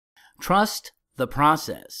Trust the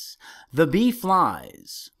process. The bee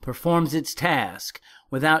flies, performs its task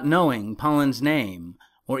without knowing pollen's name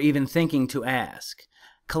or even thinking to ask.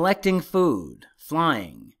 Collecting food,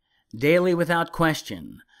 flying, daily without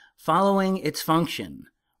question, following its function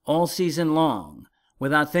all season long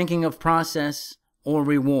without thinking of process or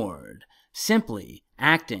reward. Simply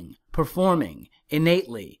acting, performing,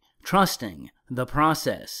 innately, trusting the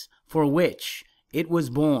process for which it was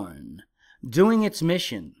born. Doing its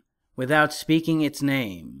mission without speaking its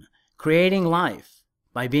name. Creating life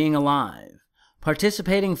by being alive.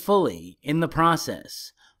 Participating fully in the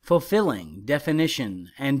process. Fulfilling definition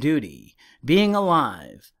and duty. Being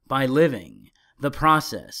alive by living the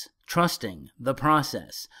process. Trusting the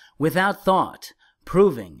process. Without thought.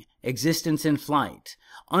 Proving existence in flight.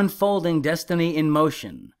 Unfolding destiny in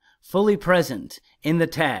motion. Fully present in the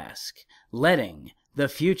task. Letting the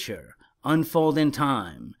future unfold in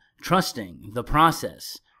time. Trusting the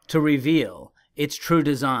process to reveal its true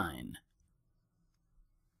design.